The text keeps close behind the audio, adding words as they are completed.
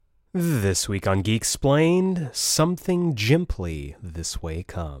This week on Geek Explained, something jimply this way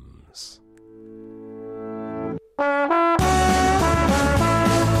comes.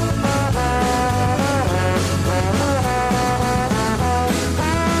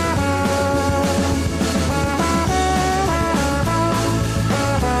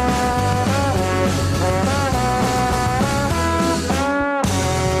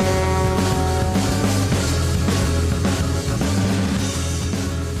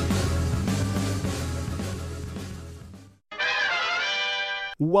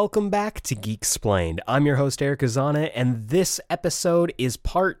 Welcome back to Geek Explained. I'm your host, Eric Azana, and this episode is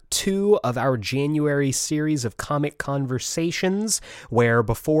part 2 of our January series of comic conversations, where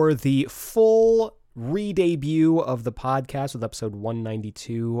before the full re-debut of the podcast with episode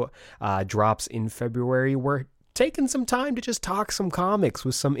 192 drops in February, we're taking some time to just talk some comics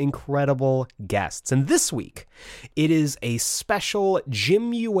with some incredible guests. And this week, it is a special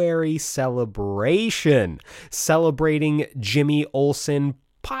Jimuary celebration, celebrating Jimmy Olsen,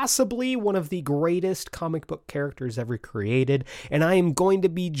 possibly one of the greatest comic book characters ever created, and I am going to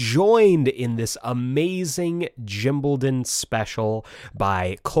be joined in this amazing Jimbledon special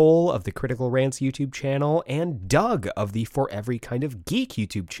by Cole of the Critical Rants YouTube channel and Doug of the For Every Kind of Geek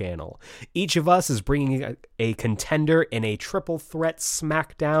YouTube channel. Each of us is bringing a contender in a triple threat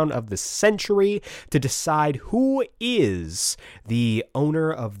smackdown of the century to decide who is the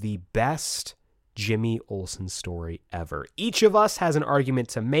owner of the best Jimmy Olsen story ever. Each of us has an argument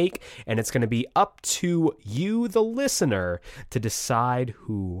to make, and it's going to be up to you, the listener, to decide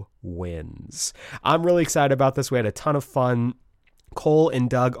who wins. I'm really excited about this. We had a ton of fun. Cole and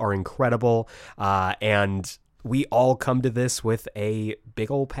Doug are incredible, and we all come to this with a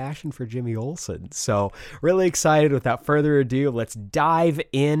big old passion for Jimmy Olsen. So really excited. Without further ado, let's dive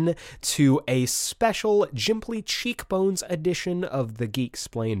in to a special Jimply Cheekbones edition of the Geek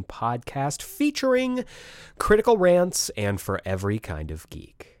Explained podcast featuring Critical Rants and For Every Kind of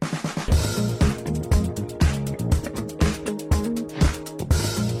Geek.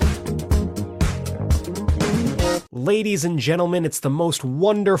 Ladies and gentlemen, it's the most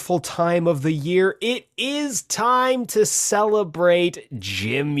wonderful time of the year. It is time to celebrate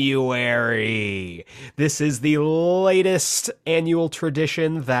Jimuary. This is the latest annual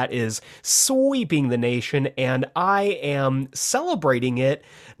tradition that is sweeping the nation, and I am celebrating it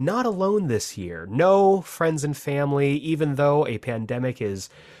not alone this year. No friends and family, even though a pandemic is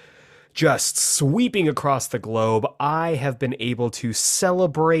just sweeping across the globe, I have been able to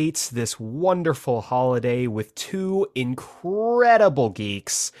celebrate this wonderful holiday with two incredible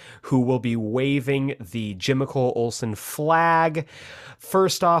geeks who will be waving the Jimicle Olsen flag.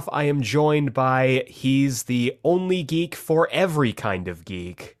 First off, I am joined by, he's the only geek for every kind of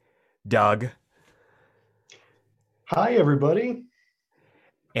geek, Doug. Hi, everybody.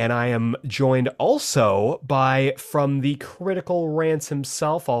 And I am joined also by, from the Critical Rants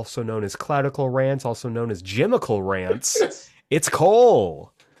himself, also known as Cloudical Rants, also known as Jimicle Rants, it's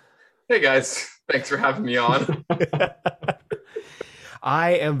Cole. Hey guys, thanks for having me on.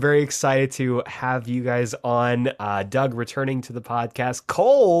 I am very excited to have you guys on. Doug returning to the podcast,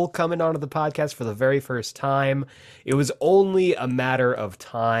 Cole coming onto the podcast for the very first time. It was only a matter of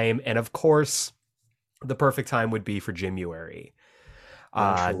time, and of course, the perfect time would be for Jimuary.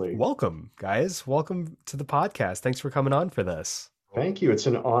 Welcome, guys. Welcome to the podcast. Thanks for coming on for this. Thank you. It's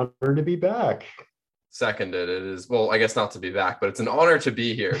an honor to be back. Seconded. It is, well, I guess not to be back, but it's an honor to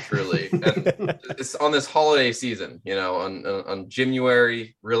be here, truly. And it's on this holiday season, you know, on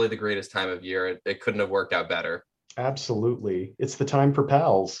Jimuary, really the greatest time of year. It couldn't have worked out better. Absolutely. It's the time for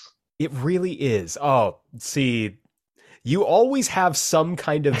pals. It really is. Oh, see, you always have some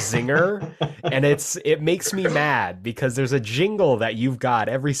kind of zinger, and it makes me mad because there's a jingle that you've got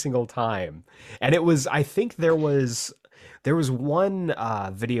every single time. And it was, I think there was one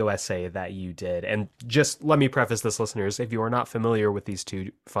video essay that you did, and just let me preface this, listeners, if you are not familiar with these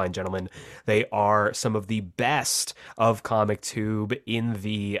two fine gentlemen, they are some of the best of ComicTube in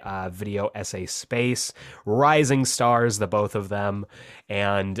the video essay space, rising stars, the both of them,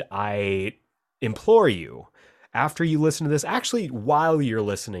 and I implore you, after you listen to this, actually while you're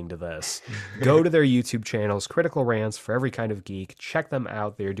listening to this, go to their YouTube channels, Critical Rants, For Every Kind of Geek. Check them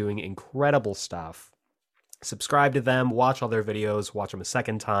out. They're doing incredible stuff. Subscribe to them, watch all their videos, watch them a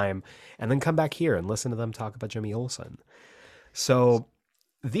second time, and then come back here and listen to them talk about Jimmy Olsen. So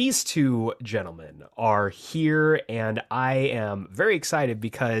these two gentlemen are here, and I am very excited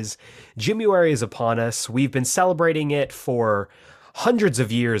because Jimuary is upon us. We've been celebrating it for hundreds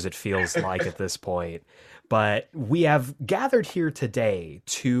of years, it feels like, at this point. But we have gathered here today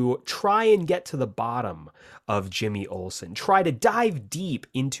to try and get to the bottom of Jimmy Olsen, try to dive deep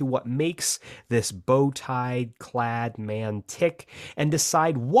into what makes this bow-tied clad man tick, and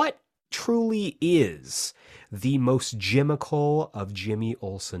decide what truly is the most Jimical of Jimmy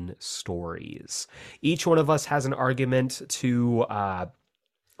Olsen stories. Each one of us has an argument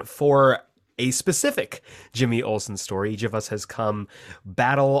for a specific Jimmy Olsen story. Each of us has come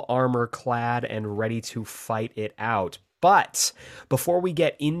battle armor clad and ready to fight it out. But before we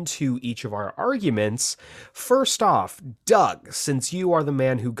get into each of our arguments, first off, Doug, since you are the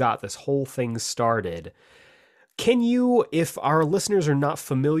man who got this whole thing started, can you, if our listeners are not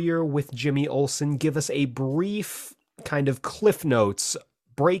familiar with Jimmy Olsen, give us a brief kind of Cliff Notes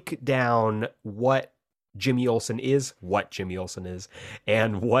breakdown what Jimmy Olsen is,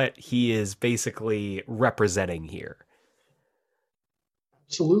 and what he is basically representing here?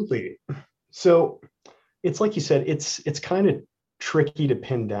 Absolutely. So it's like you said, it's kind of tricky to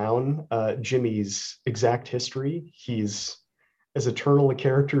pin down Jimmy's exact history. He's as eternal a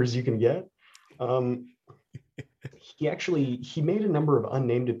character as you can get. He made a number of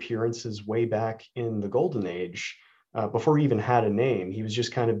unnamed appearances way back in the Golden Age, before he even had a name. He was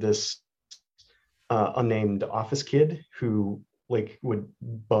just kind of this unnamed office kid who would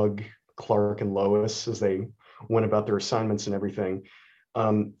bug Clark and Lois as they went about their assignments and everything.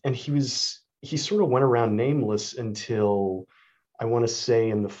 And he sort of went around nameless until, I want to say,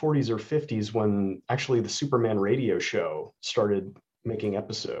 in the 40s or 50s, when actually the Superman radio show started making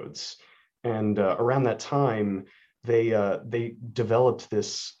episodes. And around that time, they developed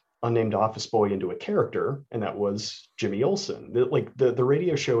this unnamed office boy into a character, and that was Jimmy Olsen. The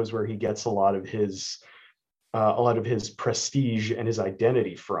radio show is where he gets a lot of his prestige and his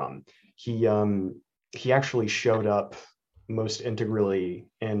identity from. He actually showed up most integrally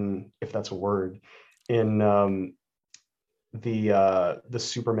in, if that's a word, in the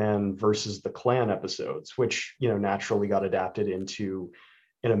Superman versus the Klan episodes, which naturally got adapted into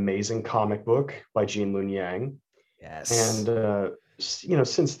an amazing comic book by Gene Luen Yang. Yes. And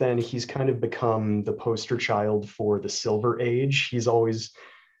since then he's kind of become the poster child for the Silver Age. He's always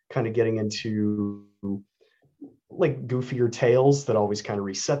kind of getting into goofier tales that always kind of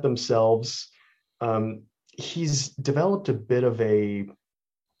reset themselves. He's developed a bit of a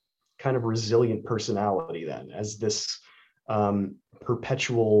kind of resilient personality then, as this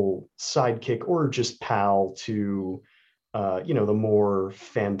perpetual sidekick or just pal to the more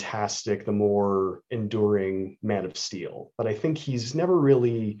fantastic, the more enduring Man of Steel. But I think he's never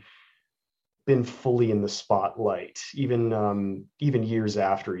really been fully in the spotlight, even years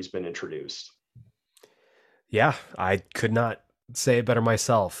after he's been introduced. Yeah, I could not say it better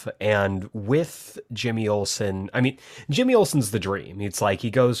myself. And with Jimmy Olsen, I mean, Jimmy Olsen's the dream. It's like he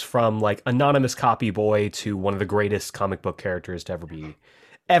goes from anonymous copy boy to one of the greatest comic book characters to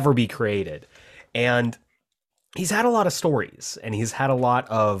ever be created. And he's had a lot of stories, and he's had a lot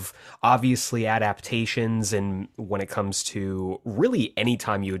of, obviously, adaptations. And when it comes to really any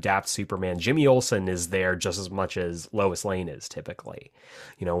time you adapt Superman, Jimmy Olsen is there just as much as Lois Lane is typically.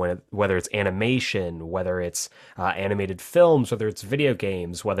 Whether it's animation, whether it's animated films, whether it's video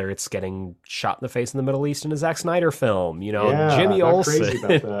games, whether it's getting shot in the face in the Middle East in a Zack Snyder film, Jimmy Olsen. Crazy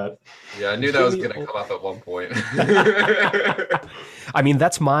about that. Yeah, I knew that was going to come up at one point. I mean,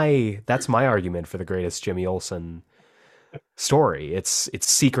 that's my argument for the greatest Jimmy Olsen story. It's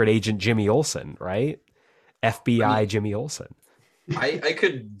Secret Agent Jimmy Olsen, right? FBI Jimmy Olsen. I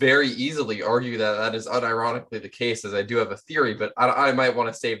could very easily argue that is unironically the case, as I do have a theory, but I might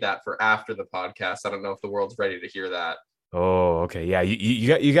want to save that for after the podcast. I don't know if the world's ready to hear that. Oh, okay. Yeah,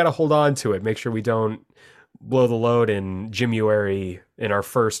 you got to hold on to it. Make sure we don't blow the load in Jimmyuary, in our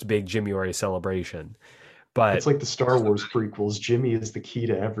first big Jimmyuary celebration. But it's like the Star Wars prequels. Jimmy is the key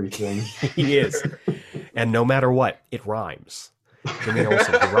to everything. He is. And no matter what, it rhymes. Jimmy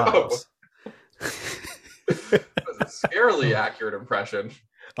Olsen rhymes. That's a scarily accurate impression.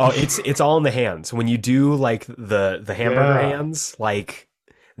 Oh, it's all in the hands. When you do the hamburger hands,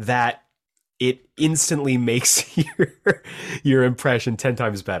 that, it instantly makes your impression 10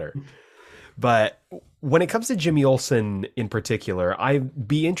 times better. But when it comes to Jimmy Olsen in particular, I'd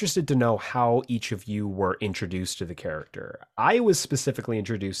be interested to know how each of you were introduced to the character. I was specifically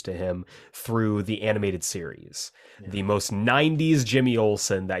introduced to him through the animated series. Yeah. The most 90s Jimmy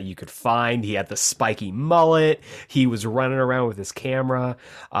Olsen that you could find. He had the spiky mullet. He was running around with his camera.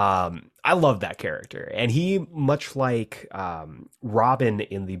 I love that character. And he, much like Robin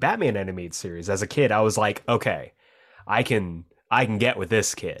in the Batman animated series, as a kid, I was like, okay, I can get with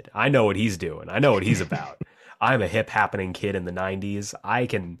this kid. I know what he's doing. I know what he's about. I'm a hip happening kid in the 90s. I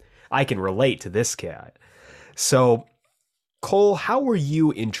can relate to this kid. So, Cole, how were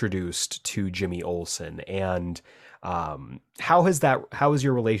you introduced to Jimmy Olsen, and how has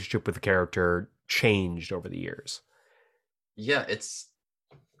your relationship with the character changed over the years? Yeah,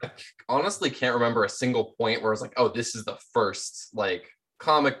 I honestly can't remember a single point where I was like, oh, this is the first like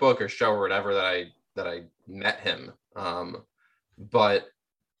comic book or show or whatever that I met him. But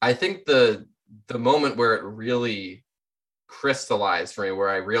I think the moment where it really crystallized for me, where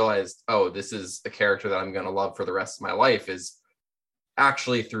I realized, oh, this is a character that I'm going to love for the rest of my life, is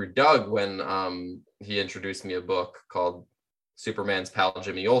actually through Doug, when he introduced me a book called Superman's Pal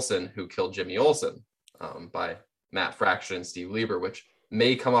Jimmy Olsen, Who Killed Jimmy Olsen, by Matt Fraction and Steve Lieber, which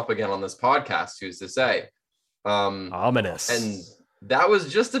may come up again on this podcast, who's to say. Ominous. And that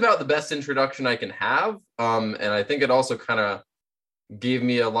was just about the best introduction I can have. And I think it also kind of gave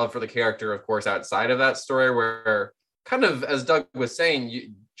me a love for the character, of course, outside of that story, where kind of, as Doug was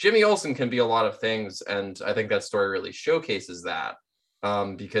saying, Jimmy Olsen can be a lot of things. And I think that story really showcases that,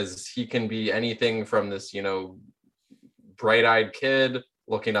 because he can be anything from this, bright-eyed kid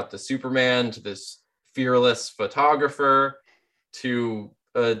looking up to Superman, to this fearless photographer, to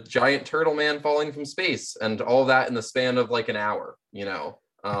a giant turtle man falling from space, and all that in the span of like an hour,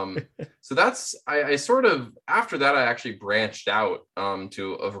 So that's, I sort of, after that, I actually branched out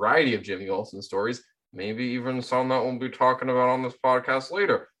to a variety of Jimmy Olsen stories, maybe even some that we'll be talking about on this podcast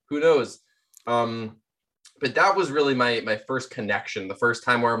later. Who knows? But that was really my first connection, the first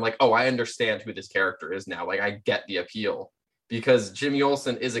time where I'm like, oh, I understand who this character is now. Like, I get the appeal, because Jimmy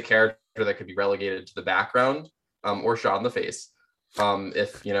Olsen is a character that could be relegated to the background, or shot in the face,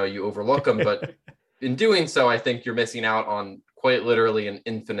 if you overlook him. But in doing so, I think you're missing out on quite literally an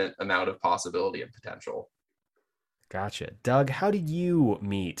infinite amount of possibility and potential. Gotcha. Doug, how did you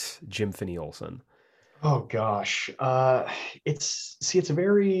meet Jim Finney Olsen? Oh gosh. It's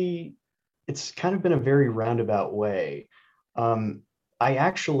kind of been a very roundabout way. I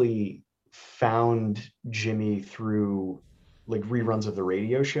actually found Jimmy through like reruns of the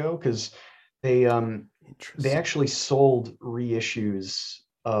radio show, because they actually sold reissues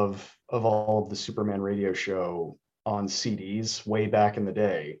of all of the Superman radio show on CDs way back in the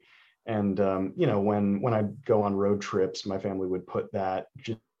day. And when I'd go on road trips, my family would put that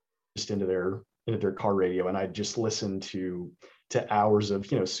just into their car radio, and I'd just listen to hours of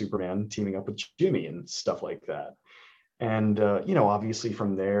Superman teaming up with Jimmy and stuff like that. And obviously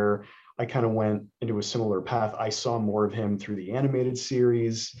from there, I kind of went into a similar path. I saw more of him through the animated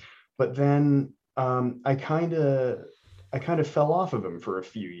series, but then I kind of fell off of him for a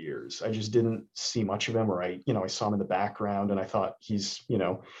few years. I just didn't see much of him, or I saw him in the background, and I thought he's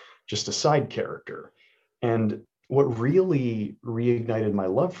just a side character. And what really reignited my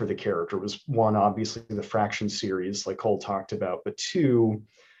love for the character was, one, obviously the Fraction series, like Cole talked about, but two,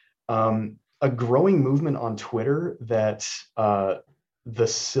 a growing movement on Twitter that the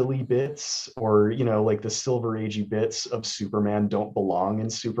silly bits, or like the Silver Agey bits of Superman don't belong in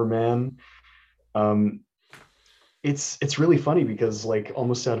Superman. It's really funny, because like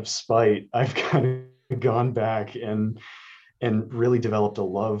almost out of spite, I've kind of gone back and really developed a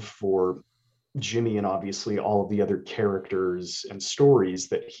love for Jimmy, and obviously all of the other characters and stories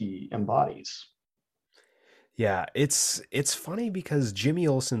that he embodies. Yeah, it's funny because Jimmy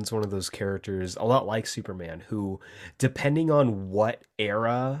Olsen's one of those characters, a lot like Superman, who, depending on what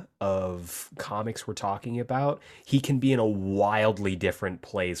era of comics we're talking about, he can be in a wildly different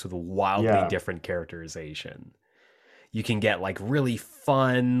place with a wildly different characterization. You can get like really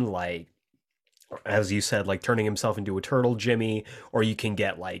fun, like, as you said, like turning himself into a turtle Jimmy, or you can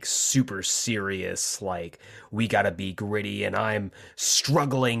get like super serious, like, we gotta be gritty and I'm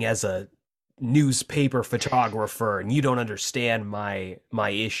struggling as a newspaper photographer and you don't understand my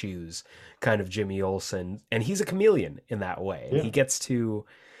issues, kind of Jimmy Olsen. And he's a chameleon in that way. And he gets to,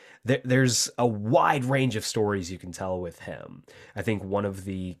 there's a wide range of stories you can tell with him. I think one of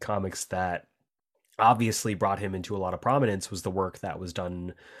the comics that obviously brought him into a lot of prominence was the work that was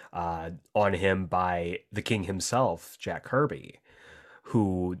done on him by the King himself, Jack Kirby,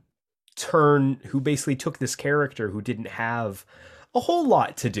 who basically took this character who didn't have a whole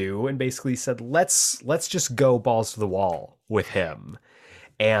lot to do and basically said, let's just go balls to the wall with him.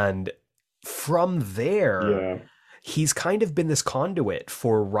 And from there, he's kind of been this conduit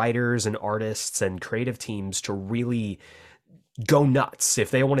for writers and artists and creative teams to really go nuts. If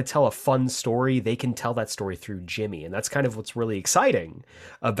they want to tell a fun story, they can tell that story through Jimmy. And that's kind of what's really exciting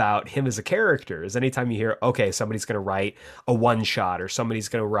about him as a character, is anytime you hear, okay, somebody's going to write a one shot or somebody's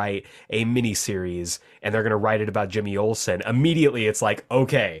going to write a mini series and they're going to write it about Jimmy Olsen, immediately it's like,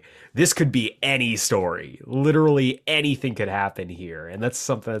 okay, this could be any story. Literally anything could happen here. And that's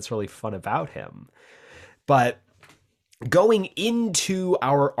something that's really fun about him. But going into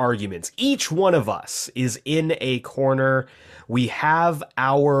our arguments, each one of us is in a corner. We have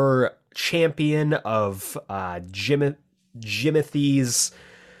our champion of Jimothy's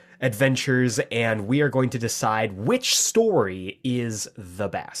adventures, and we are going to decide which story is the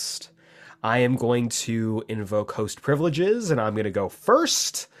best. I am going to invoke host privileges, and I'm going to go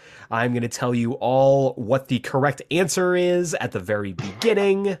first. I'm going to tell you all what the correct answer is at the very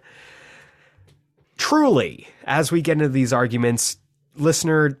beginning. Truly, as we get into these arguments,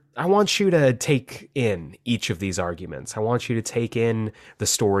 listener, I want you to take in each of these arguments. I want you to take in the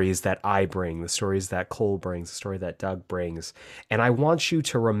stories that I bring, the stories that Cole brings, the story that Doug brings. And I want you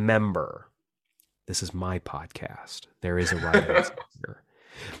to remember, this is my podcast. There is a right answer here.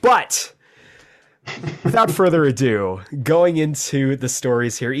 But without further ado, going into the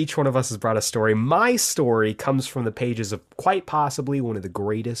stories here, each one of us has brought a story. My story comes from the pages of quite possibly one of the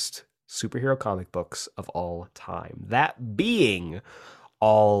greatest superhero comic books of all time, that being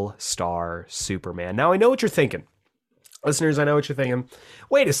All-Star Superman. Now, I know what you're thinking. Listeners, I know what you're thinking.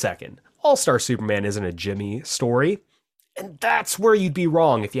 Wait a second. All-Star Superman isn't a Jimmy story. And that's where you'd be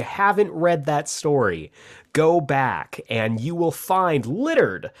wrong. If you haven't read that story, go back and you will find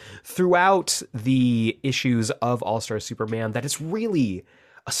littered throughout the issues of All-Star Superman that it's really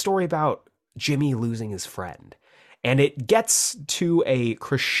a story about Jimmy losing his friend. And it gets to a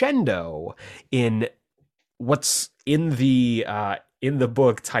crescendo in what's in the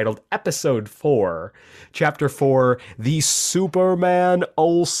book titled Episode 4, Chapter 4, The Superman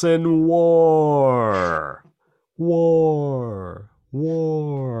Olsen War. War.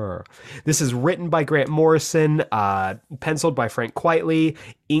 This is written by Grant Morrison, penciled by Frank Quitely,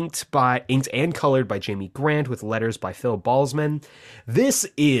 inked and colored by Jamie Grant, with letters by Phil Balsman. This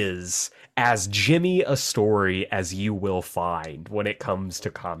is as Jimmy a story as you will find when it comes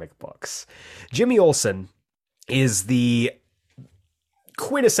to comic books. Jimmy Olsen is the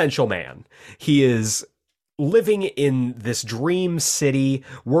quintessential man. He is living in this dream city,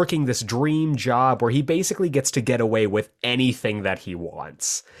 working this dream job where he basically gets to get away with anything that he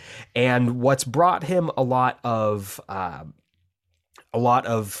wants. And what's brought him a lot of, I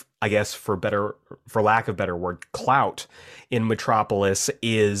guess, for lack of better word, clout in Metropolis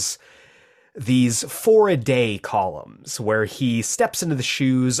is these 4-a-day columns where he steps into the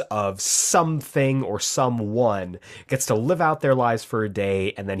shoes of something or someone, gets to live out their lives for a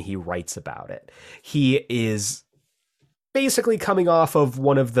day, and then he writes about it. He is basically coming off of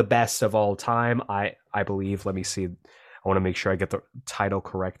one of the best of all time, I believe. Let me see. I want to make sure I get the title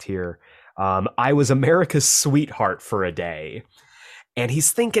correct here. I was America's sweetheart for a day. And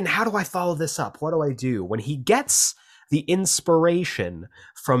he's thinking, how do I follow this up? What do I do? When he gets the inspiration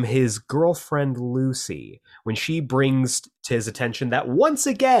from his girlfriend Lucy, when she brings to his attention that once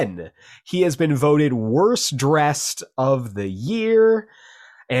again he has been voted worst dressed of the year,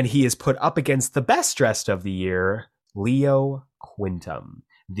 and he is put up against the best dressed of the year, Leo Quintum,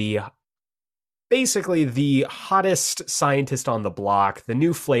 basically the hottest scientist on the block, the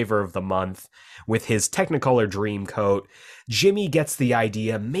new flavor of the month, with his Technicolor dream coat. Jimmy gets the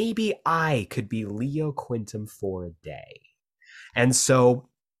idea, maybe I could be Leo Quintum for a day. And so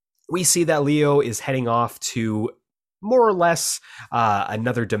we see that Leo is heading off to more or less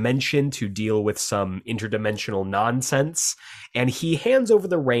another dimension to deal with some interdimensional nonsense. And he hands over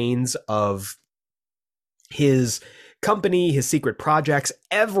the reins of his company, his secret projects,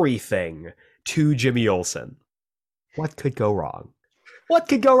 everything to Jimmy Olsen. What could go wrong? What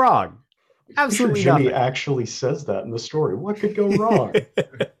could go wrong? Absolutely Jimmy nothing. actually says that in the story. What could go wrong?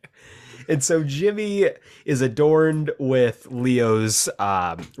 And so Jimmy is adorned with Leo's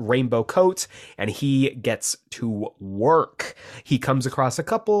rainbow coat, and he gets to work. He comes across a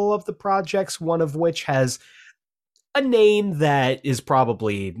couple of the projects, one of which has a name that is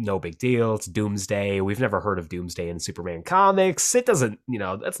probably no big deal. It's Doomsday. We've never heard of Doomsday in Superman comics. It doesn't,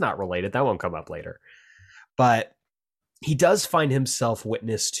 that's not related. That won't come up later. But he does find himself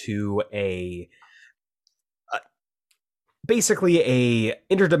witness to basically a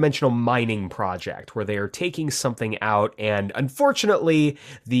interdimensional mining project where they are taking something out, and unfortunately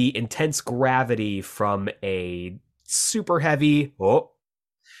the intense gravity from a super heavy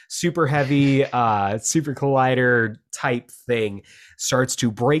super collider type thing starts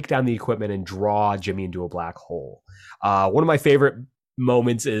to break down the equipment and draw Jimmy into a black hole. One of my favorite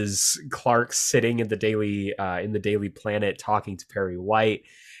moments is Clark sitting in the Daily Planet talking to Perry White,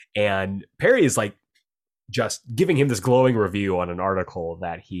 and Perry is like just giving him this glowing review on an article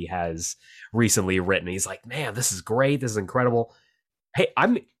that he has recently written. He's like, man, this is great. This is incredible. Hey,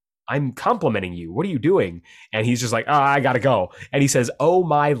 I'm complimenting you. What are you doing? And he's just like, I gotta go. And he says, oh,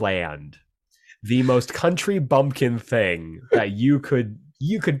 my land. the most country bumpkin thing that you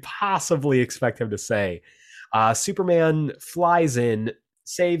could possibly expect him to say. Superman flies in,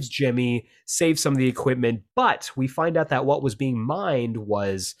 saves Jimmy, saves some of the equipment, but we find out that what was being mined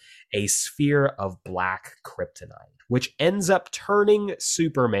was a sphere of black kryptonite, which ends up turning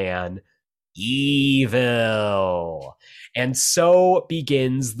Superman evil. And so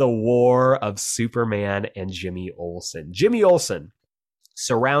begins the war of Superman and Jimmy Olsen. Jimmy Olsen,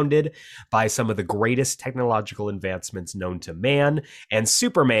 surrounded by some of the greatest technological advancements known to man, and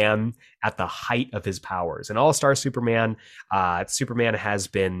Superman at the height of his powers. In All-Star Superman, Superman has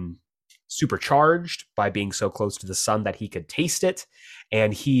been supercharged by being so close to the sun that he could taste it,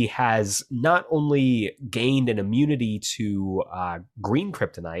 and he has not only gained an immunity to green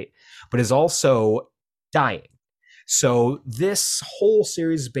kryptonite, but is also dying. So this whole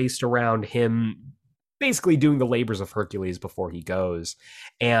series is based around him basically doing the labors of Hercules before he goes.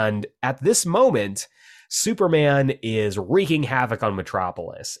 And at this moment, Superman is wreaking havoc on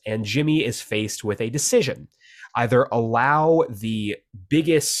Metropolis, and Jimmy is faced with a decision. Either allow the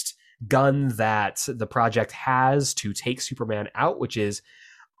biggest gun that the project has to take Superman out, which is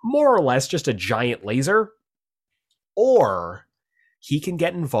more or less just a giant laser, or he can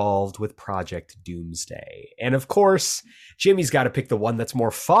get involved with Project Doomsday. And of course, Jimmy's got to pick the one that's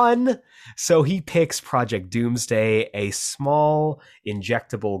more fun. So he picks Project Doomsday, a small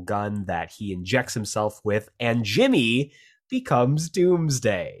injectable gun that he injects himself with, and Jimmy becomes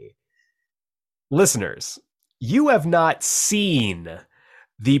Doomsday. Listeners, you have not seen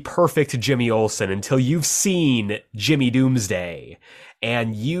the perfect Jimmy Olsen until you've seen Jimmy Doomsday.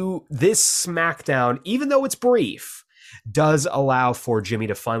 And this SmackDown, even though it's brief, does allow for Jimmy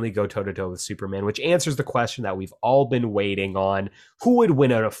to finally go toe-to-toe with Superman, which answers the question that we've all been waiting on. Who would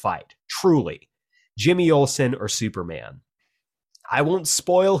win in a fight, truly? Jimmy Olsen or Superman? I won't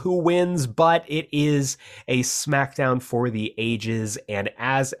spoil who wins, but it is a SmackDown for the ages, and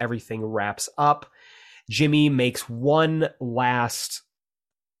as everything wraps up, Jimmy makes one last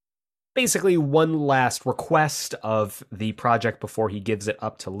request of the project before he gives it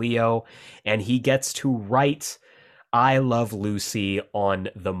up to Leo, and he gets to write I Love Lucy on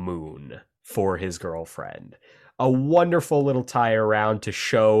the moon for his girlfriend. A wonderful little tie around to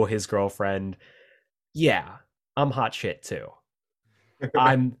show his girlfriend, yeah, I'm hot shit too.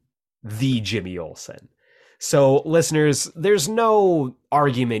 I'm the Jimmy Olsen. So listeners, there's no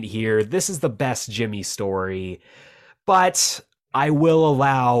argument here. This is the best Jimmy story, but I will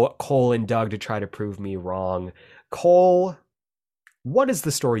allow Cole and Doug to try to prove me wrong. Cole, what is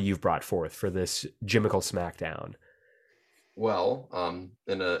the story you've brought forth for this Jimmicle SmackDown? Well,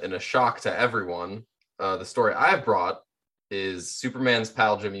 in a shock to everyone, the story I've brought is Superman's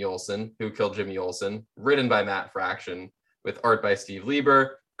pal Jimmy Olsen, Who Killed Jimmy Olsen, written by Matt Fraction, with art by Steve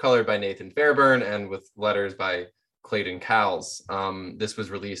Lieber, colored by Nathan Fairburn, and with letters by Clayton Cowles. This was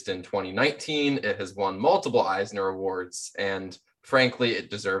released in 2019. It has won multiple Eisner Awards, and frankly, it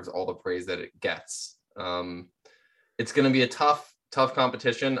deserves all the praise that it gets. It's going to be a tough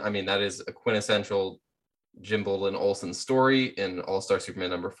competition. I mean, that is a quintessential Jim Bolin Olsen story in All-Star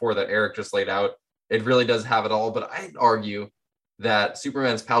Superman #4 that Eric just laid out. It really does have it all, but I'd argue that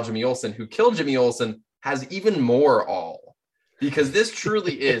Superman's pal Jimmy Olsen, Who Killed Jimmy Olsen, has even more all, because this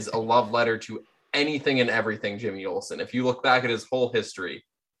truly is a love letter to anything and everything Jimmy Olsen. If you look back at his whole history,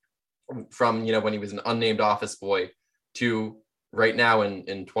 from when he was an unnamed office boy to right now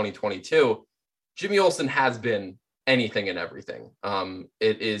in 2022, Jimmy Olsen has been anything and everything.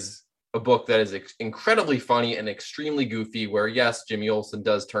 It is a book that is incredibly funny and extremely goofy, where yes, Jimmy Olsen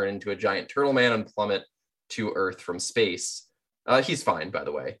does turn into a giant turtle man and plummet to Earth from space. He's fine, by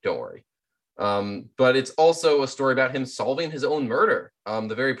the way, don't worry. But it's also a story about him solving his own murder.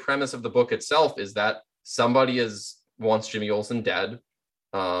 The very premise of the book itself is that somebody wants Jimmy Olsen dead,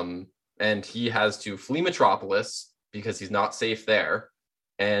 and he has to flee Metropolis because he's not safe there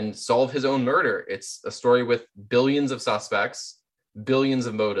and solve his own murder. It's a story with billions of suspects, billions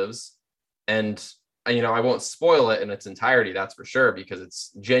of motives, and I won't spoil it in its entirety, that's for sure, because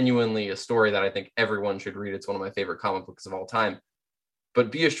it's genuinely a story that I think everyone should read. It's one of my favorite comic books of all time.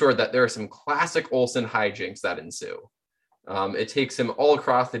 But be assured that there are some classic Olsen hijinks that ensue. It takes him all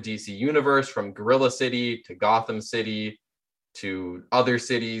across the DC universe, from Gorilla City to Gotham City to other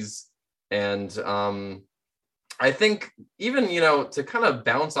cities. And I think even, to kind of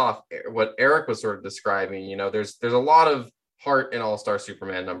bounce off what Eric was sort of describing, there's a lot of heart in All-Star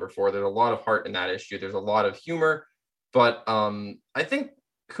Superman #4. There's a lot of heart in that issue. There's a lot of humor. But I think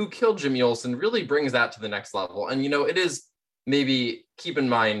Who Killed Jimmy Olsen really brings that to the next level. And, it is, maybe keep in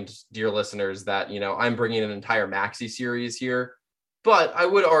mind, dear listeners, that, I'm bringing an entire maxi series here. But I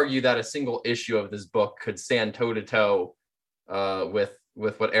would argue that a single issue of this book could stand toe to toe with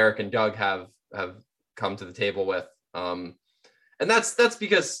what Eric and Doug have come to the table with. And that's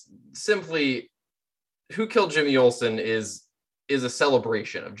because simply Who Killed Jimmy Olsen is a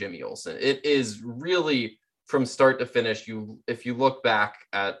celebration of Jimmy Olsen. It is really from start to finish. If you look back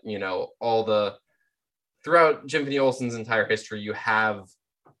at, all the throughout Jimmy Olsen's entire history, you have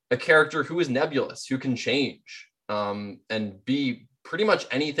a character who is nebulous, who can change and be pretty much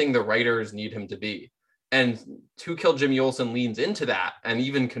anything the writers need him to be. And Who Killed Jimmy Olsen leans into that and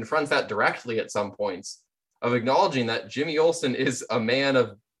even confronts that directly at some points, of acknowledging that Jimmy Olsen is a man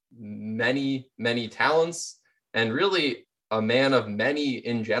of many, many talents and really a man of many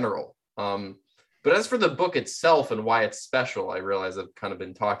in general. But as for the book itself and why it's special, I realize I've kind of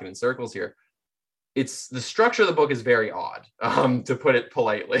been talking in circles here. The structure of the book is very odd, to put it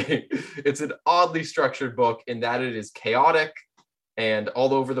politely. It's an oddly structured book in that it is chaotic and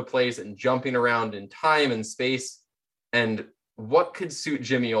all over the place and jumping around in time and space. And what could suit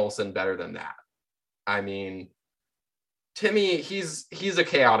Jimmy Olsen better than that? I mean, Timmy, he's a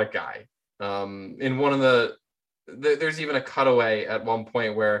chaotic guy. In one of there's even a cutaway at one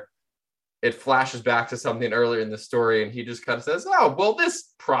point where it flashes back to something earlier in the story, and he just kind of says, "Oh, well,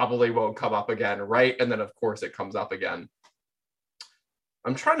 this probably won't come up again, right?" And then, of course, it comes up again.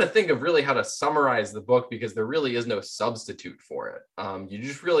 I'm trying to think of really how to summarize the book, because there really is no substitute for it. You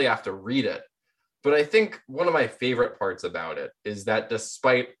just really have to read it. But I think one of my favorite parts about it is that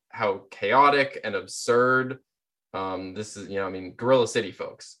despite how chaotic and absurd this is, Gorilla City,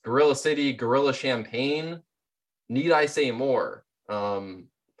 folks. Gorilla City, Gorilla Champagne. Need I say more?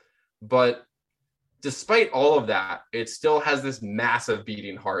 But despite all of that, it still has this massive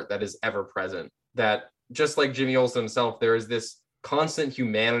beating heart that is ever present. That just like Jimmy Olsen himself, there is this constant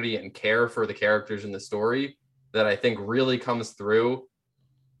humanity and care for the characters in the story that I think really comes through.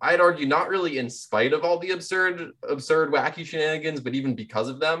 I'd argue not really in spite of all the absurd, wacky shenanigans, but even because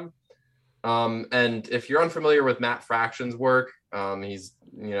of them. And if you're unfamiliar with Matt Fraction's work, he's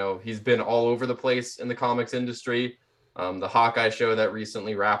been all over the place in the comics industry. The Hawkeye show that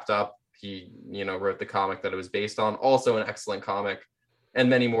recently wrapped up, he, wrote the comic that it was based on, also an excellent comic, and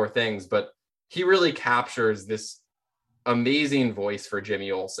many more things. But he really captures this amazing voice for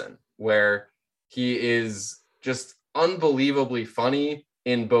Jimmy Olsen, where he is just unbelievably funny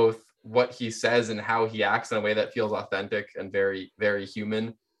in both what he says and how he acts in a way that feels authentic and very, very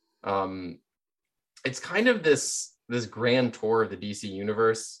human. It's kind of this grand tour of the DC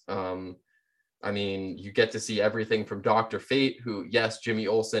universe. You get to see everything from Dr. Fate, who, yes, Jimmy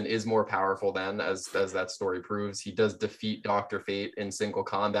Olsen is more powerful than, as that story proves. He does defeat Dr. Fate in single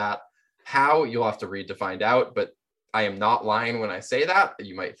combat. How? You'll have to read to find out, but I am not lying when I say that.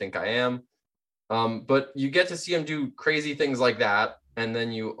 You might think I am. But you get to see him do crazy things like that, and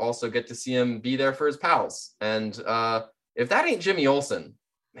then you also get to see him be there for his pals. And if that ain't Jimmy Olsen,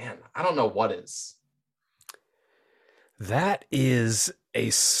 man, I don't know what is. That is a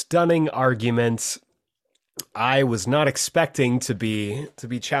stunning argument. I was not expecting to be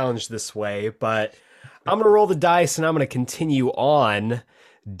challenged this way, but I'm going to roll the dice and I'm going to continue on.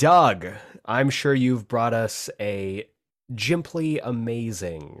 Doug, I'm sure you've brought us a Jimply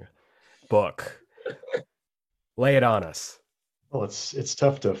amazing book. Lay it on us. Well, it's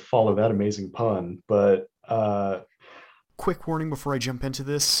tough to follow that amazing pun, but quick warning before I jump into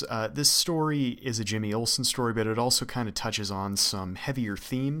this. This story is a Jimmy Olsen story, but it also kind of touches on some heavier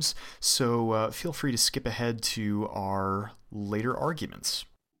themes, so feel free to skip ahead to our later arguments.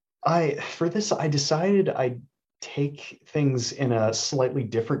 For this, I decided I'd take things in a slightly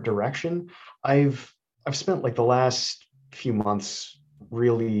different direction. I've spent like the last few months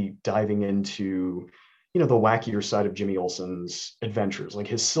really diving into the wackier side of Jimmy Olsen's adventures, like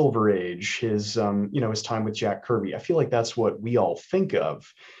his Silver Age, his his time with Jack Kirby. I feel like that's what we all think of,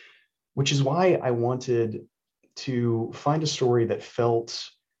 which is why I wanted to find a story that felt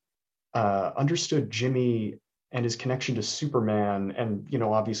understood Jimmy and his connection to Superman and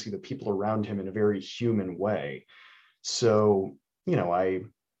obviously the people around him in a very human way. So I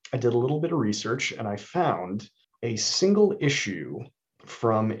did a little bit of research and I found a single issue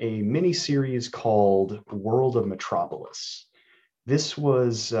from a mini-series called World of Metropolis. This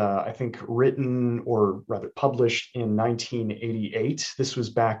was, I think, written or rather published in 1988. This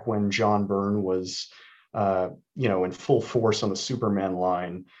was back when John Byrne was, in full force on the Superman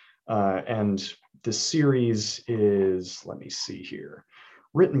line. And the series is, let me see here,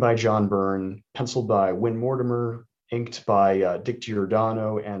 written by John Byrne, penciled by Win Mortimer, inked by Dick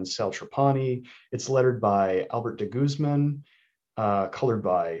Giordano and Sal Trapani. It's lettered by Albert de Guzman, colored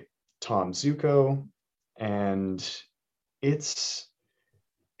by Tom Zucco, and it's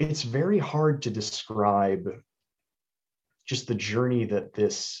it's very hard to describe just the journey that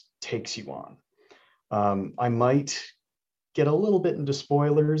this takes you on. I might get a little bit into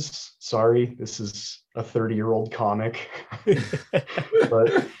spoilers. Sorry, this is a 30-year-old comic.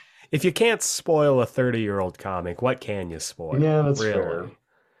 But if you can't spoil a 30-year-old comic, what can you spoil? Yeah, that's really fair.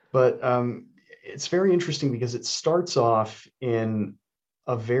 But it's very interesting because it starts off in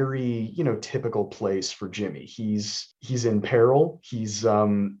a very, typical place for Jimmy. He's in peril. He's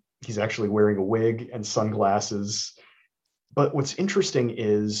actually wearing a wig and sunglasses. But what's interesting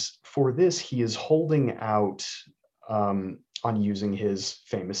is for this, he is holding out on using his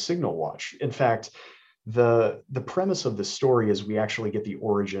famous signal watch. In fact, the premise of the story is we actually get the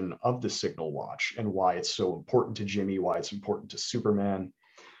origin of the signal watch and why it's so important to Jimmy, why it's important to Superman.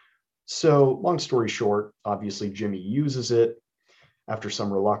 So long story short, obviously Jimmy uses it. After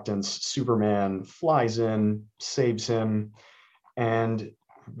some reluctance, Superman flies in, saves him, and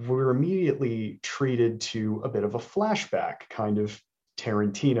we're immediately treated to a bit of a flashback, kind of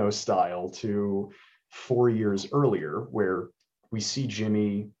Tarantino style, to 4 years earlier, where we see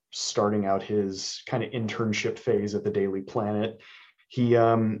Jimmy starting out his kind of internship phase at the Daily Planet.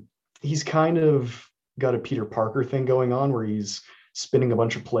 He's kind of got a Peter Parker thing going on where he's spinning a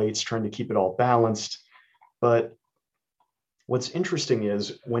bunch of plates, trying to keep it all balanced. But what's interesting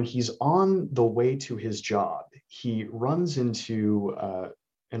is when he's on the way to his job, he runs into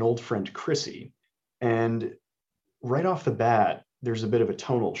an old friend, Chrissy. And right off the bat, there's a bit of a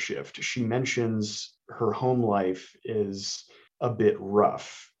tonal shift. She mentions her home life is a bit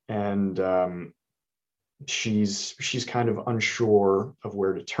rough, and she's kind of unsure of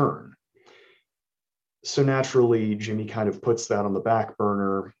where to turn. So naturally, Jimmy kind of puts that on the back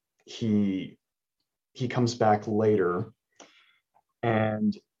burner. He comes back later,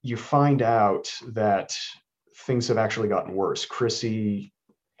 and you find out that things have actually gotten worse. Chrissy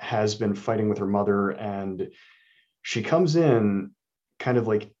has been fighting with her mother, and she comes in kind of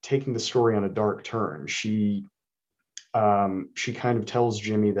like taking the story on a dark turn. She kind of tells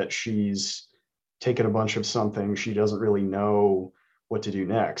Jimmy that she's taken a bunch of something. She doesn't really know what to do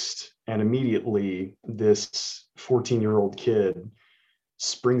next. And immediately this 14-year-old kid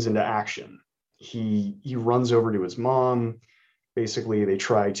springs into action. He runs over to his mom. Basically, they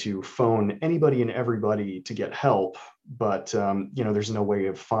try to phone anybody and everybody to get help, but there's no way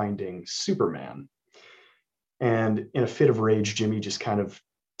of finding Superman. And in a fit of rage, Jimmy just kind of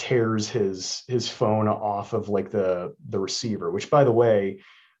tears his phone off of like the receiver, which, by the way,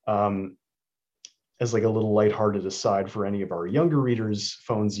 as like a little lighthearted aside for any of our younger readers,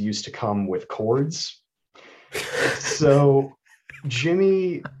 phones used to come with cords. So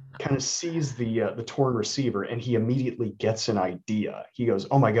Jimmy kind of sees the torn receiver, and he immediately gets an idea. He goes,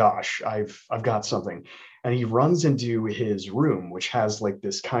 "Oh my gosh, I've got something," and he runs into his room, which has like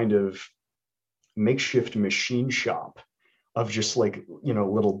this kind of makeshift machine shop of just like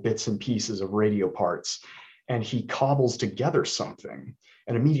little bits and pieces of radio parts, and he cobbles together something.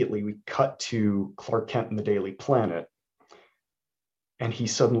 And immediately we cut to Clark Kent in the Daily Planet, and he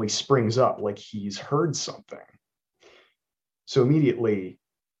suddenly springs up like he's heard something. So immediately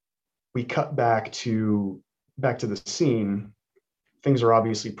we cut back to the scene. Things are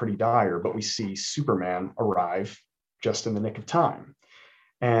obviously pretty dire, but we see Superman arrive just in the nick of time,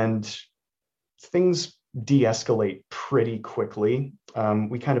 and things de-escalate pretty quickly.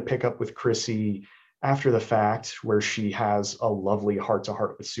 We kind of pick up with Chrissy after the fact, where she has a lovely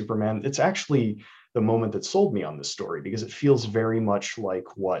heart-to-heart with Superman. It's actually the moment that sold me on this story, because it feels very much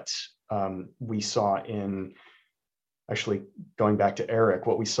like what we saw in, actually going back to Eric,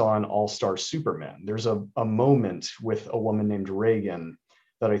 what we saw in All-Star Superman. There's a moment with a woman named Reagan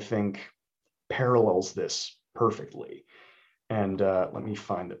that I think parallels this perfectly. And let me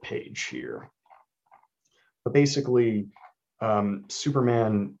find the page here. But basically,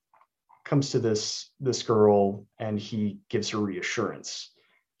 Superman comes to this girl, and he gives her reassurance.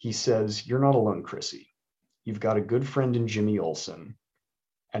 He says, "You're not alone, Chrissy. You've got a good friend in Jimmy Olsen,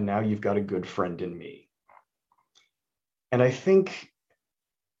 and now you've got a good friend in me." And I think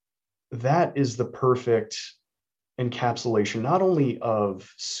that is the perfect encapsulation, not only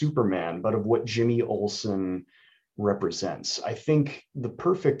of Superman, but of what Jimmy Olsen represents. I think the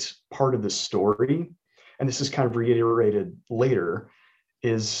perfect part of the story, and this is kind of reiterated later,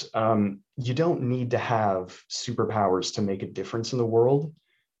 is you don't need to have superpowers to make a difference in the world.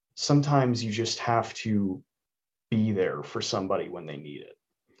 Sometimes you just have to be there for somebody when they need it.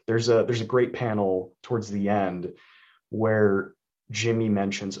 There's a great panel towards the end where Jimmy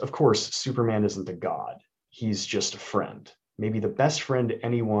mentions, of course, Superman isn't a god. He's just a friend, maybe the best friend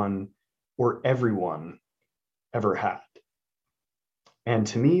anyone or everyone ever had. And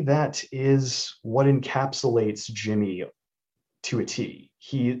to me, that is what encapsulates Jimmy to a T.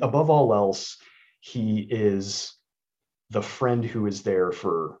 He, above all else, he is the friend who is there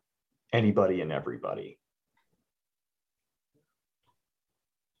for anybody and everybody.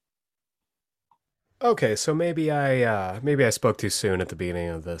 Okay, so maybe I spoke too soon at the beginning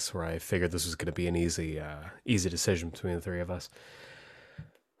of this, where I figured this was going to be an easy decision between the three of us.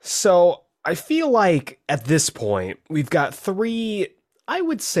 So I feel like at this point we've got three, I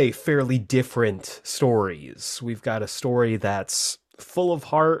would say, fairly different stories. We've got a story that's full of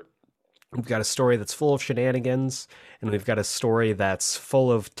heart. We've got a story that's full of shenanigans, and we've got a story that's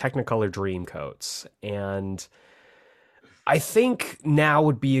full of Technicolor Dreamcoats. And I think now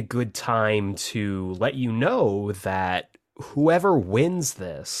would be a good time to let you know that whoever wins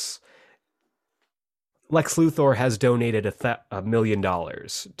this, Lex Luthor has donated $1 million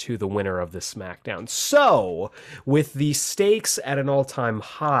to the winner of this SmackDown. So, with the stakes at an all-time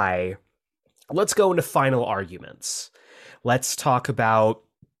high, let's go into final arguments. Let's talk about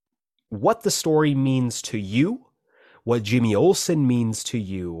what the story means to you, what Jimmy Olsen means to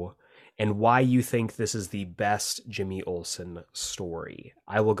you, and why you think this is the best Jimmy Olsen story.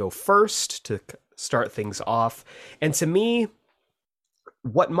 I will go first to start things off. And to me,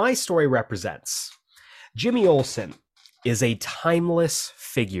 what my story represents, Jimmy Olsen is a timeless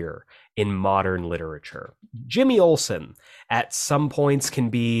figure in modern literature. Jimmy Olsen, at some points, can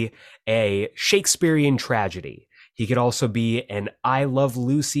be a Shakespearean tragedy. He could also be an I Love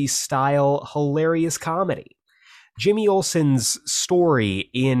Lucy style hilarious comedy. Jimmy Olsen's story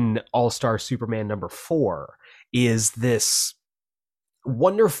in All-Star Superman number 4 is this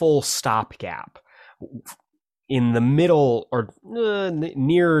wonderful stopgap in the middle, or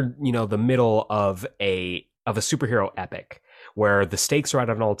near, the middle of a superhero epic, where the stakes are at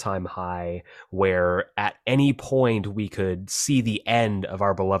an all-time high, where at any point we could see the end of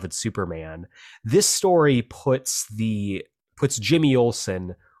our beloved Superman. This story puts Jimmy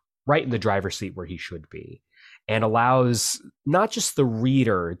Olsen right in the driver's seat where he should be, and allows not just the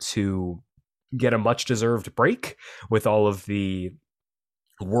reader to get a much-deserved break with all of the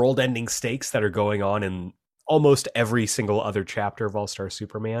world-ending stakes that are going on in almost every single other chapter of All-Star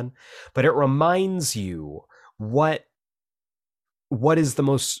Superman, but it reminds you what is the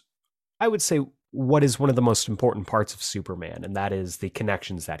most, I would say, what is one of the most important parts of Superman, and that is the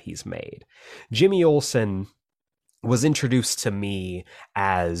connections that he's made. Jimmy Olsen was introduced to me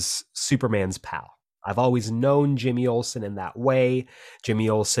as Superman's pal. I've always known Jimmy Olsen in that way. Jimmy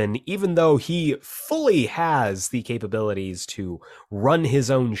Olsen, even though he fully has the capabilities to run his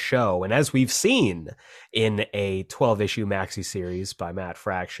own show, and as we've seen in a 12-issue maxi series by Matt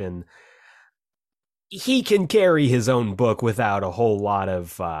Fraction, he can carry his own book without a whole lot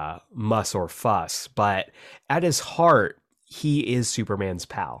of muss or fuss. But at his heart, he is Superman's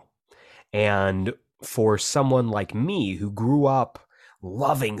pal. And for someone like me who grew up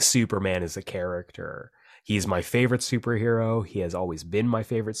loving Superman as a character, he's my favorite superhero. He has always been my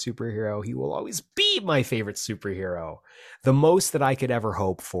favorite superhero. He will always be my favorite superhero. The most that I could ever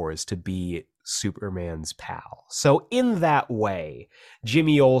hope for is to be Superman's pal. So in that way,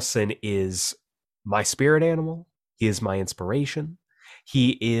 Jimmy Olsen is my spirit animal. He is my inspiration.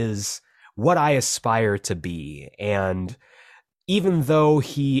 He is what I aspire to be. And even though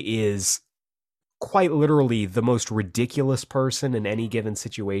he is quite literally the most ridiculous person in any given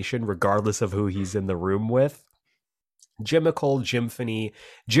situation, regardless of who he's in the room with, Jimical, Jimphony,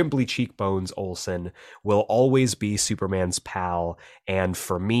 Jimbly Cheekbones Olsen will always be Superman's pal. And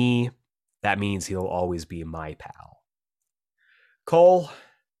for me, that means he'll always be my pal. Cole,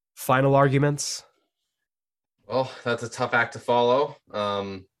 final arguments? Well, that's a tough act to follow.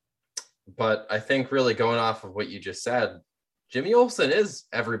 But I think really going off of what you just said, Jimmy Olsen is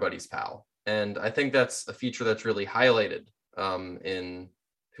everybody's pal. And I think that's a feature that's really highlighted in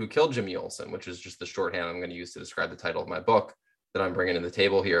Who Killed Jimmy Olsen, which is just the shorthand I'm going to use to describe the title of my book that I'm bringing to the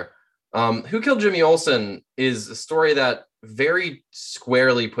table here. Who Killed Jimmy Olsen is a story that very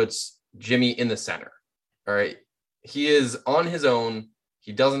squarely puts Jimmy in the center. All right. He is on his own.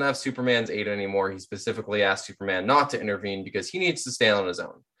 He doesn't have Superman's aid anymore. He specifically asked Superman not to intervene because he needs to stand on his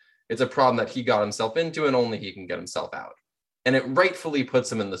own. It's a problem that he got himself into and only he can get himself out. And it rightfully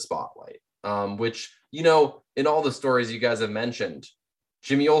puts him in the spotlight. Which, in all the stories you guys have mentioned,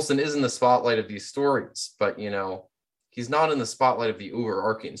 Jimmy Olsen is in the spotlight of these stories, but, he's not in the spotlight of the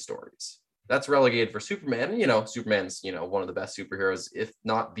overarching stories. That's relegated for Superman. And, Superman's, one of the best superheroes, if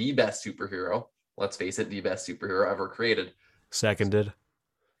not the best superhero. Let's face it, the best superhero ever created. Seconded.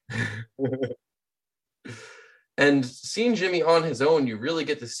 And seeing Jimmy on his own, you really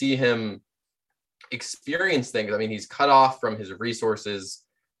get to see him experience things. I mean, he's cut off from his resources.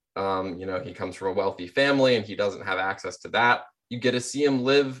 He comes from a wealthy family and he doesn't have access to that. You get to see him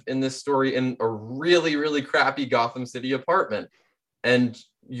live in this story in a really, really crappy Gotham City apartment. And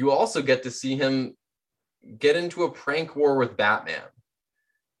you also get to see him get into a prank war with Batman.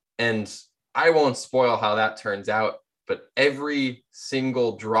 And I won't spoil how that turns out, but every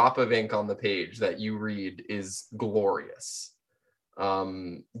single drop of ink on the page that you read is glorious.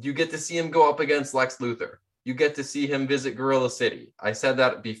 You get to see him go up against Lex Luthor. You get to see him visit Gorilla City. I said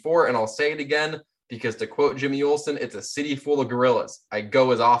that before, and I'll say it again, because to quote Jimmy Olsen, it's a city full of gorillas. I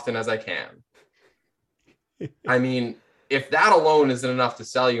go as often as I can. I mean, if that alone isn't enough to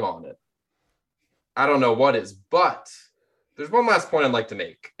sell you on it, I don't know what is. But there's one last point I'd like to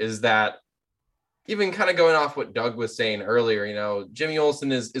make, is that even kind of going off what Doug was saying earlier, Jimmy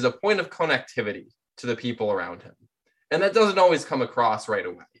Olsen is a point of connectivity to the people around him. And that doesn't always come across right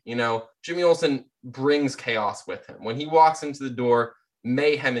away. Jimmy Olsen brings chaos with him. When he walks into the door,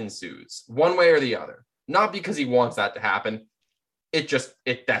 mayhem ensues, one way or the other. Not because he wants that to happen.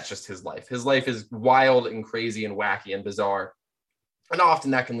 That's just his life. His life is wild and crazy and wacky and bizarre. And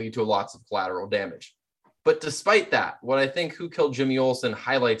often that can lead to lots of collateral damage. But despite that, what I think Who Killed Jimmy Olsen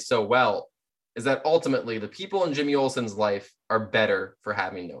highlights so well is that ultimately the people in Jimmy Olsen's life are better for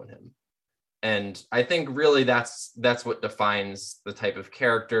having known him. And I think really that's what defines the type of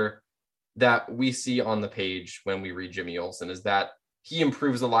character that we see on the page when we read Jimmy Olsen, is that he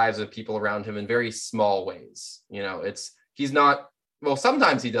improves the lives of people around him in very small ways.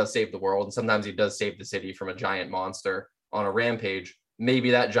 Sometimes he does save the world, and sometimes he does save the city from a giant monster on a rampage.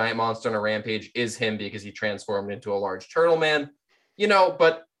 Maybe that giant monster on a rampage is him because he transformed into a large turtle man,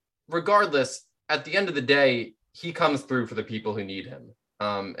 but regardless, at the end of the day, he comes through for the people who need him.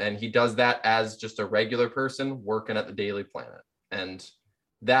 And he does that as just a regular person working at the Daily Planet. And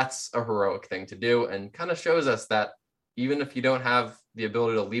that's a heroic thing to do, and kind of shows us that even if you don't have the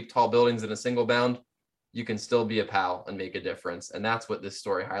ability to leap tall buildings in a single bound, you can still be a pal and make a difference. And that's what this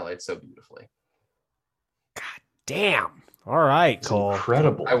story highlights so beautifully. God damn. All right, it's Cole.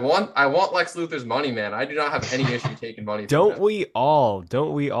 Incredible. I want Lex Luthor's money, man. I do not have any issue taking money from Don't him. we all?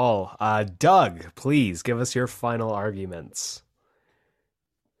 Doug, please give us your final arguments.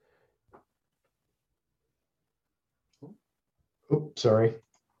 Oh, sorry.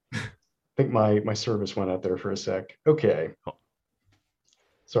 I think my service went out there for a sec. Okay.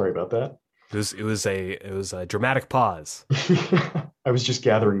 Sorry about that. It was a dramatic pause. I was just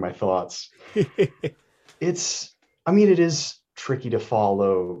gathering my thoughts. It is tricky to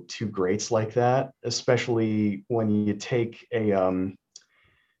follow two greats like that, especially when you take a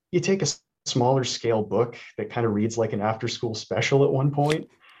smaller scale book that kind of reads like an after school special at one point.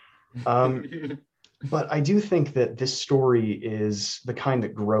 But I do think that this story is the kind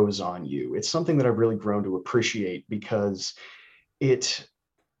that grows on you. It's something that I've really grown to appreciate because it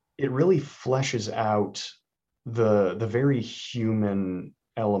really fleshes out the very human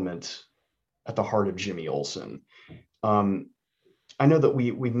element at the heart of Jimmy Olsen. I know that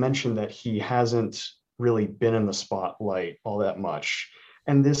we've mentioned that he hasn't really been in the spotlight all that much.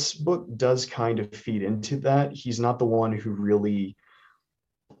 And this book does kind of feed into that. He's not the one who really,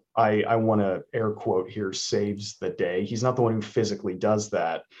 I want to air quote here, saves the day. He's not the one who physically does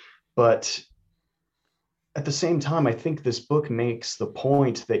that. But at the same time, I think this book makes the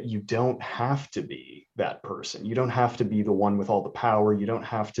point that you don't have to be that person. You don't have to be the one with all the power. You don't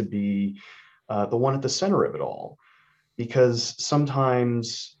have to be the one at the center of it all. Because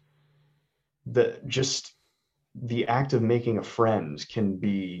sometimes the act of making a friend can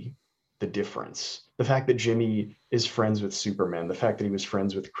be the difference. The fact that Jimmy is friends with Superman, the fact that he was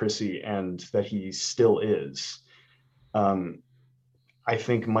friends with Chrissy, and that he still is, I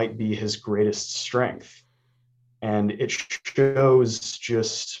think might be his greatest strength. And it shows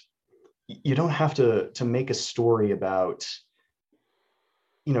just, you don't have to make a story about,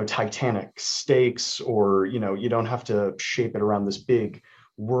 Titanic stakes, or, you don't have to shape it around this big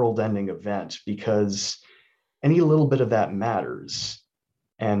world-ending event, because any little bit of that matters.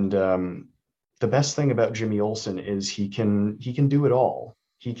 And the best thing about Jimmy Olsen is he can do it all.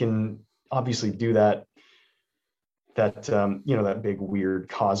 He can obviously do that big weird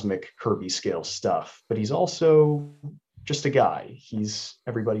cosmic Kirby scale stuff, but he's also just a guy. He's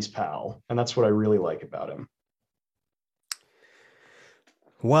everybody's pal, and that's what I really like about him.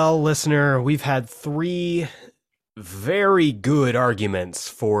 Well, listener, we've had 3 very good arguments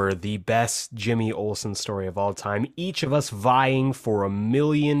for the best Jimmy Olsen story of all time, each of us vying for $1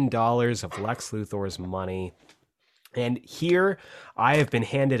 million of Lex Luthor's money. And here I have been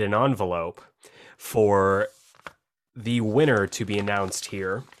handed an envelope for the winner to be announced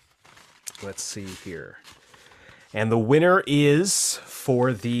here. Let's see here. And the winner is,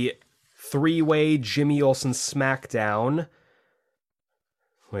 for the three-way Jimmy Olsen SmackDown.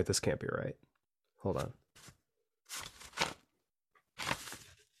 Wait, this can't be right. Hold on.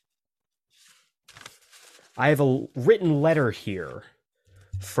 I have a written letter here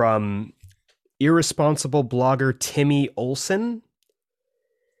from irresponsible blogger Timmy Olsen.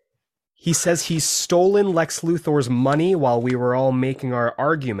 He says he's stolen Lex Luthor's money while we were all making our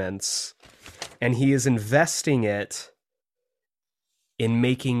arguments, and he is investing it in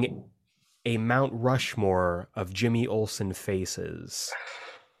making a Mount Rushmore of Jimmy Olsen faces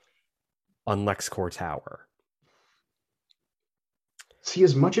on LexCorp Tower. See,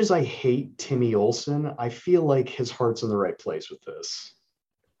 as much as I hate Timmy Olsen, I feel like his heart's in the right place with this.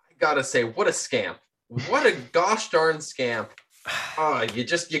 I gotta say, what a scamp. What a gosh darn scamp. Oh, you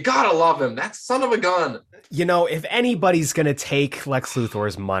gotta love him. That son of a gun. You know, if anybody's gonna take Lex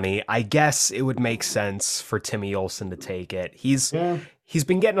Luthor's money, I guess it would make sense for Timmy Olsen to take it. He's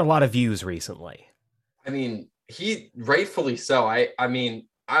been getting a lot of views recently. I mean, he rightfully so. I mean,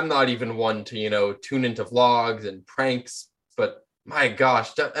 I'm not even one to, tune into vlogs and pranks, but my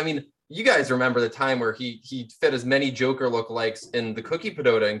gosh, I mean, you guys remember the time where he fit as many Joker lookalikes in the Cookie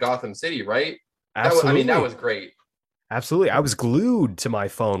Pagoda in Gotham City, right? Absolutely. That was great. Absolutely. I was glued to my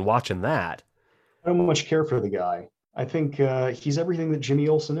phone watching that. I don't much care for the guy. I think he's everything that Jimmy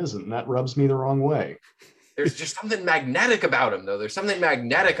Olsen isn't, and that rubs me the wrong way. There's just something magnetic about him, though. There's something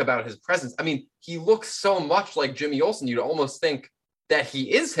magnetic about his presence. I mean, he looks so much like Jimmy Olsen, you'd almost think that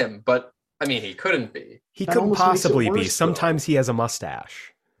he is him, but I mean, he couldn't be. He couldn't possibly be. Sometimes he has a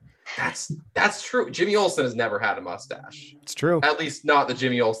mustache. That's true. Jimmy Olsen has never had a mustache. It's true. At least not the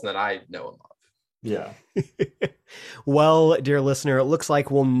Jimmy Olsen that I know him of. Yeah. Well, dear listener, it looks like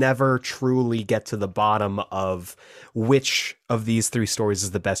we'll never truly get to the bottom of which of these three stories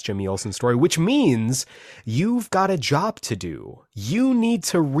is the best Jimmy Olsen story, which means you've got a job to do. You need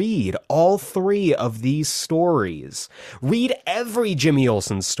to read all three of these stories. Read every Jimmy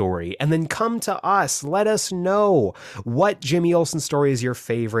Olsen story and then come to us. Let us know what Jimmy Olsen story is your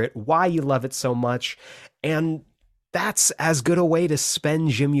favorite, why you love it so much, and that's as good a way to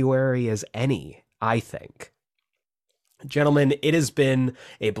spend Jimuary as any, I think. Gentlemen, it has been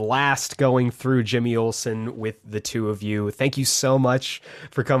a blast going through Jimmy Olsen with the two of you. Thank you so much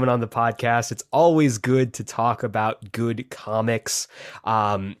for coming on the podcast. It's always good to talk about good comics.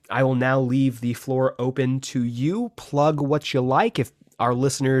 I will now leave the floor open to you. Plug what you like. If our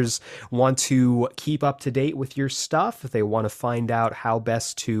listeners want to keep up to date with your stuff, if they want to find out how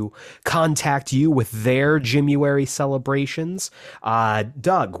best to contact you with their Jimuary celebrations,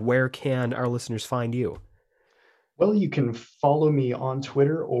 Doug, where can our listeners find you? Well, you can follow me on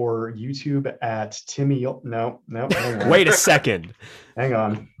Twitter or YouTube at Timmy. No. Wait a second. Hang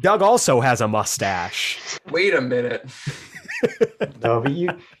on. Doug also has a mustache. Wait a minute. No, but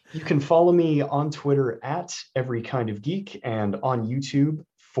you can follow me on Twitter at Every Kind of Geek and on YouTube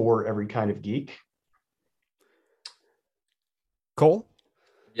for Every Kind of Geek. Cole?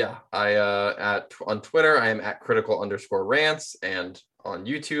 Yeah, on Twitter I am at critical_rants, and on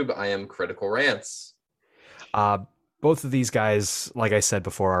YouTube I am Critical Rants. Both of these guys, like I said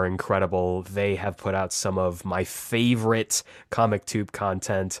before, are incredible. They have put out some of my favorite comic tube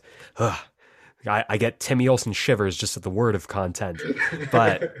content. I get Timmy Olsen shivers just at the word of content,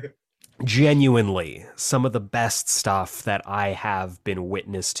 but genuinely some of the best stuff that I have been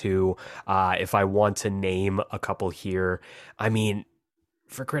witness to. If I want to name a couple here, I mean,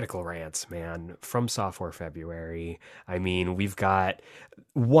 for Critical Rants, man, From Software February, I mean, we've got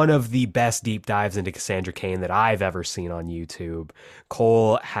one of the best deep dives into Cassandra Cain that I've ever seen on YouTube.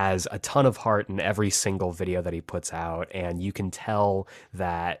 Cole has a ton of heart in every single video that he puts out, and you can tell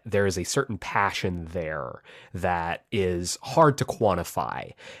that there is a certain passion there that is hard to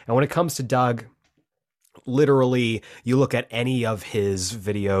quantify. And when it comes to Doug, literally, you look at any of his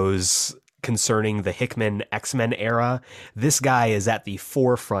videos concerning the Hickman X-Men era, this guy is at the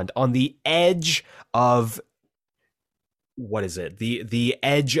forefront, on the edge of, what is it? The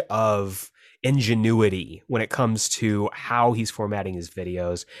edge of ingenuity when it comes to how he's formatting his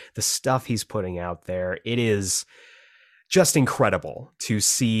videos, the stuff he's putting out there. It is just incredible to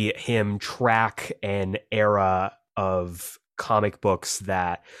see him track an era of comic books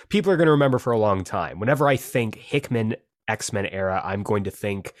that people are going to remember for a long time. Whenever I think Hickman X-Men era, I'm going to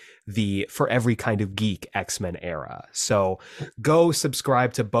think the For Every Kind of Geek X-Men era. So go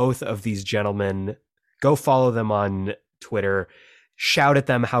subscribe to both of these gentlemen. Go follow them on Twitter. Shout at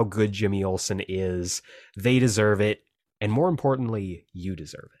them how good Jimmy Olsen is. They deserve it. And more importantly, you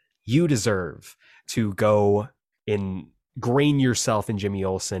deserve it. You deserve to go in grain yourself in Jimmy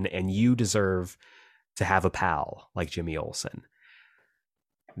Olsen, and you deserve to have a pal like Jimmy Olsen.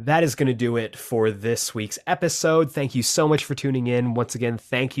 That is going to do it for this week's episode. Thank you so much for tuning in. Once again,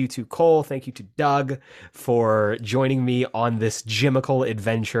 thank you to Cole. Thank you to Doug for joining me on this Jimical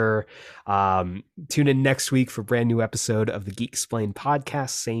adventure. Tune in next week for a brand new episode of the Geek Explained podcast.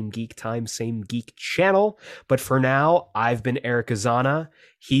 Same geek time, same geek channel. But for now, I've been Eric Azana.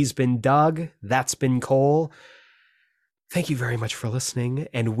 He's been Doug. That's been Cole. Thank you very much for listening,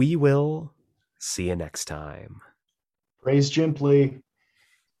 and we will see you next time. Praise Jimply.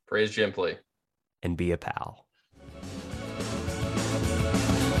 Praise Jimply. And be a pal.